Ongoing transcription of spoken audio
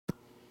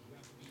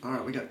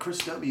Alright, we got Chris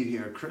W.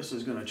 here. Chris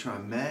is going to try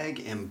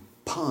mag and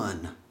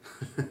pun.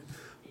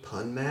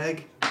 Pun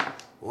mag,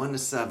 1 to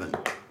 7.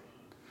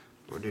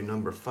 We'll do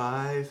number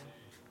 5.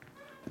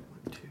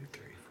 1, 2,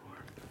 3,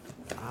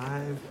 4,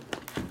 5.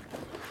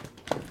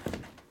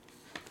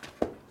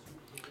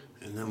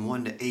 And then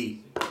 1 to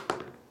 8.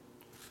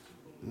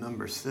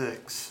 Number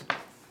 6.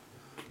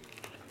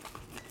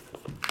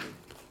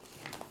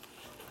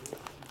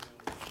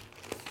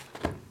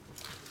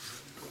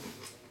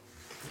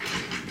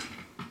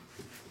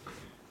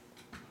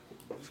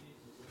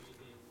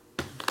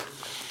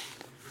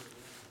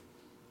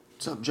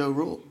 What's up, Joe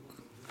Rule?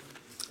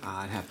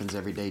 It happens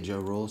every day, Joe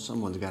Rule.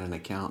 Someone's got an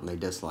account and they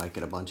dislike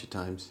it a bunch of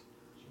times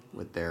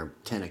with their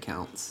 10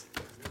 accounts.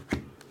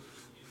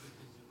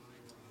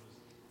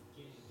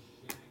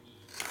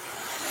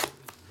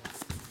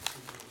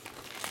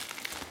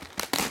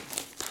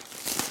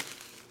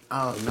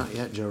 Oh, not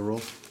yet, Joe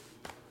Rule.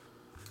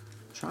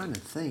 Trying to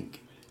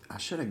think. I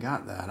should have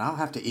got that. I'll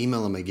have to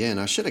email them again.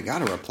 I should have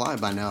got a reply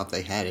by now if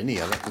they had any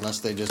of it, unless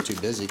they're just too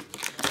busy.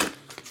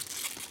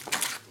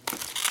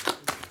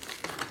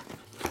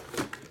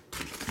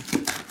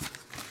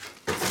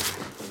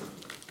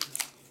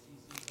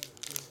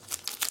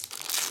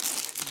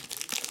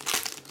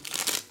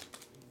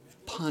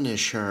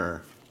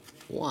 Punisher.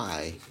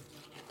 Why?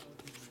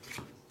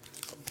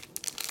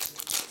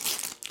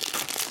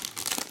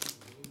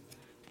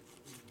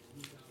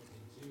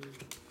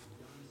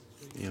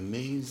 The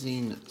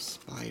Amazing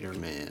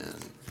Spider-Man.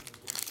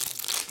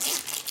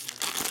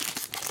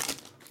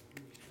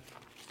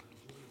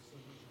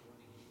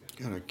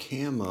 Got a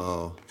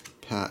camo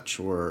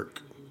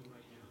patchwork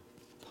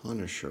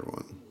Punisher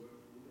one.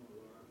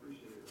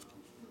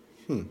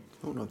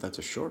 I don't know if that's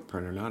a short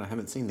print or not. I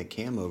haven't seen the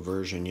camo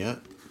version yet.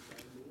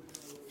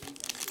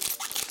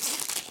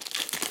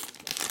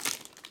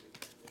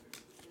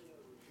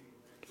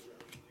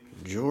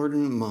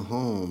 Jordan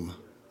Mahome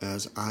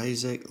as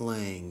Isaac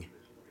Lang.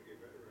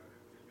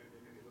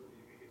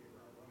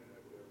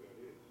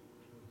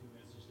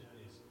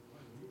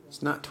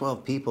 It's not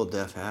 12 people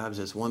Def Habs,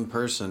 it's one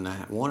person,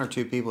 1 or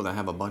 2 people that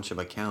have a bunch of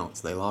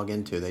accounts they log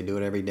into. They do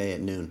it every day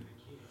at noon.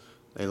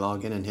 They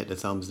log in and hit the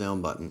thumbs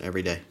down button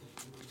every day.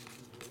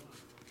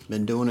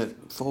 Been doing it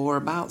for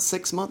about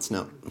 6 months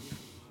now.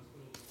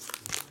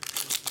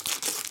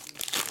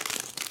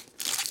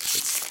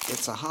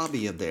 It's a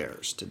hobby of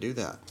theirs to do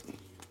that.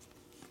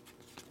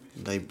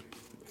 They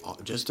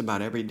just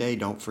about every day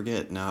don't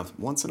forget. Now,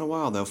 once in a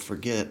while they'll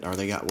forget or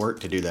they got work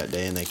to do that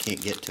day and they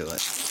can't get to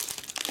it.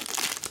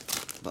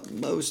 But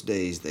most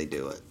days they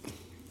do it.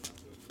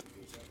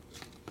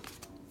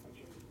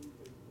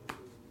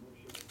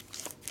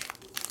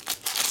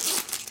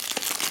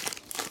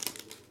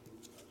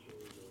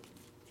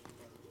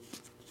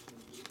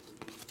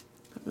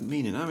 I've been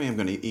meaning, I am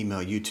going to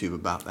email YouTube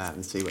about that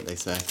and see what they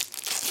say.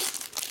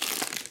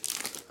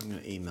 I'm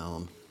going to email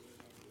them.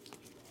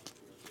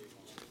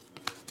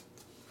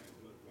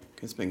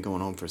 It's been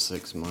going on for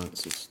 6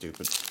 months. It's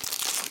stupid.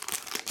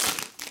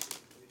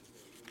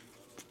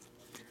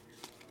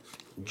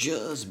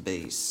 Just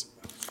base.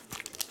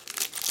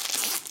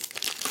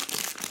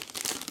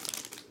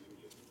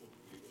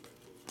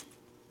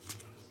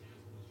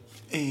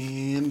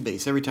 And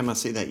base. Every time I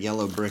see that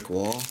yellow brick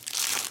wall,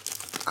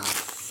 I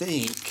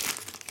think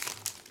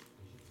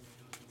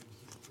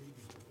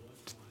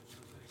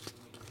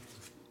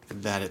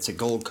that it's a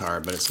gold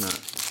card, but it's not.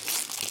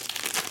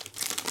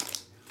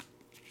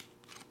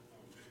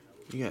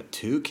 You got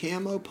 2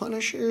 camo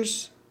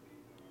Punishers?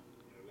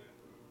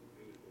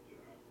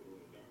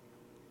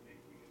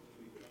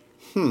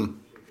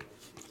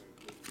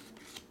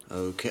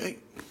 Okay.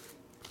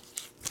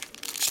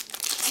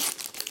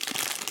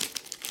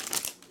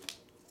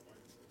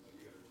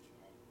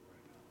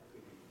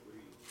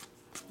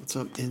 What's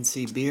up,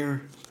 NC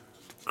Beer?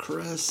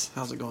 Chris,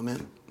 how's it going,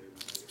 man?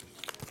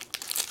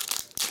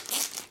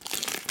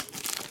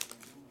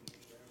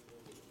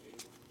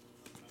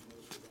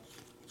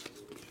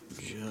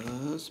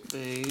 Just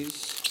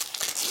base.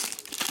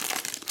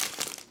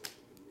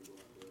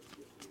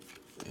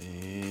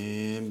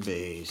 And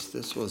base.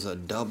 This was a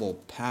double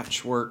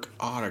patchwork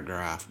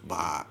autograph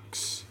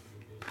box.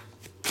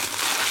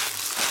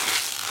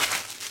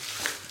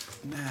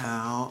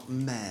 Now,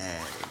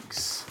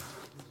 mags.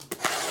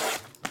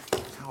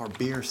 How are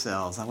beer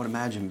sales? I would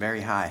imagine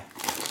very high.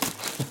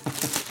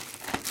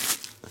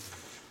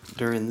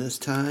 During this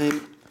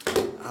time,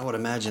 I would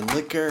imagine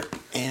liquor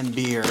and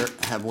beer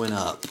have went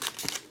up.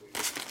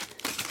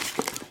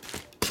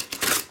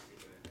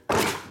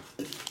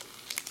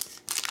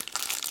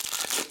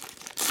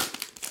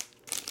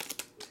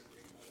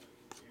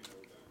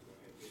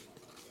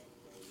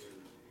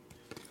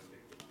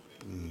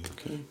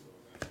 Okay.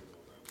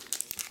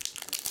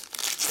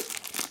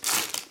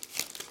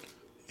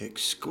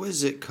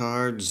 Exquisite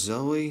card,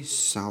 Zoe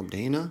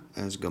Saldana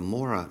as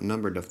Gamora,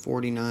 numbered to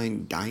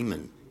 49,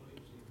 Diamond.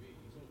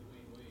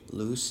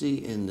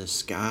 Lucy in the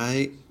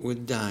Sky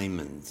with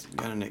Diamonds.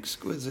 Got an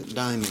exquisite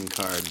diamond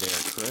card there,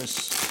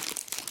 Chris.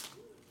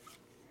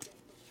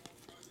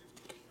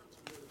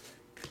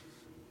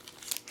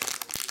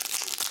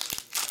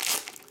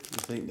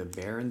 think the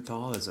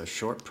Barenthal is a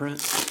short print,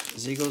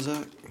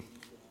 Ziegelzak.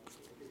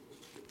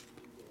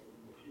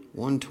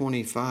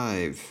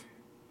 125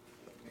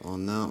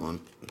 on that one.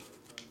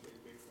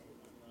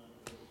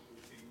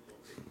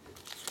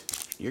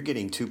 You're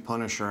getting 2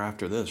 Punisher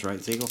after this, right,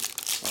 Ziegel?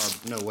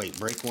 Or, no, wait,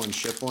 break one,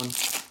 ship one.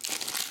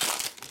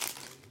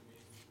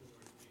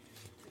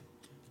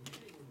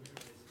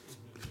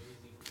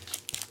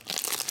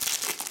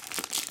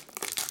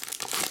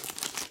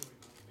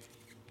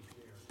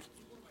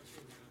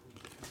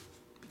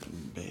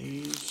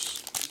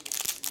 Base.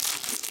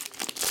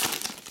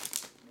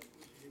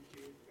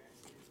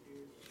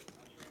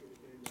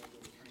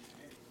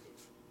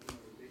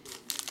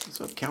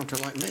 What's up, Counter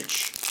Like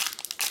Mitch?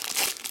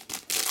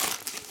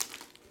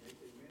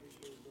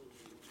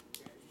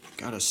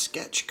 Got a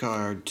sketch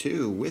card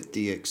too with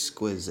the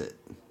exquisite.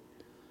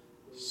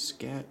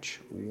 Sketch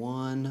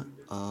 1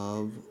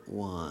 of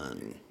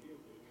 1.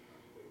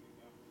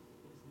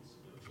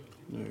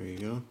 There you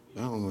go.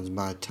 That one was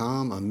by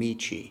Tom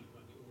Amici.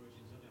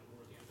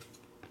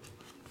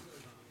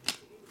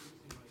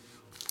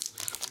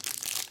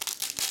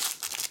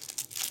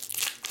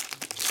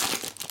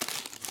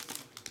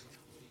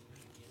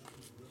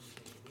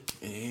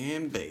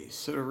 And base.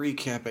 So to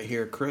recap it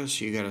here,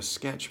 Chris, you got a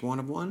sketch 1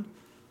 of 1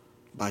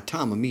 by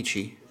Tom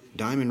Amici.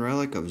 Diamond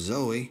Relic of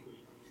Zoe.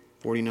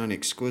 49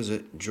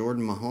 Exquisite.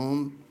 Jordan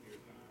Mahone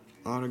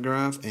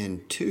autograph.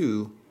 And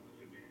 2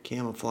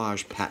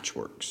 Camouflage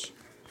Patchworks.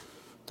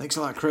 Thanks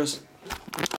a lot, Chris.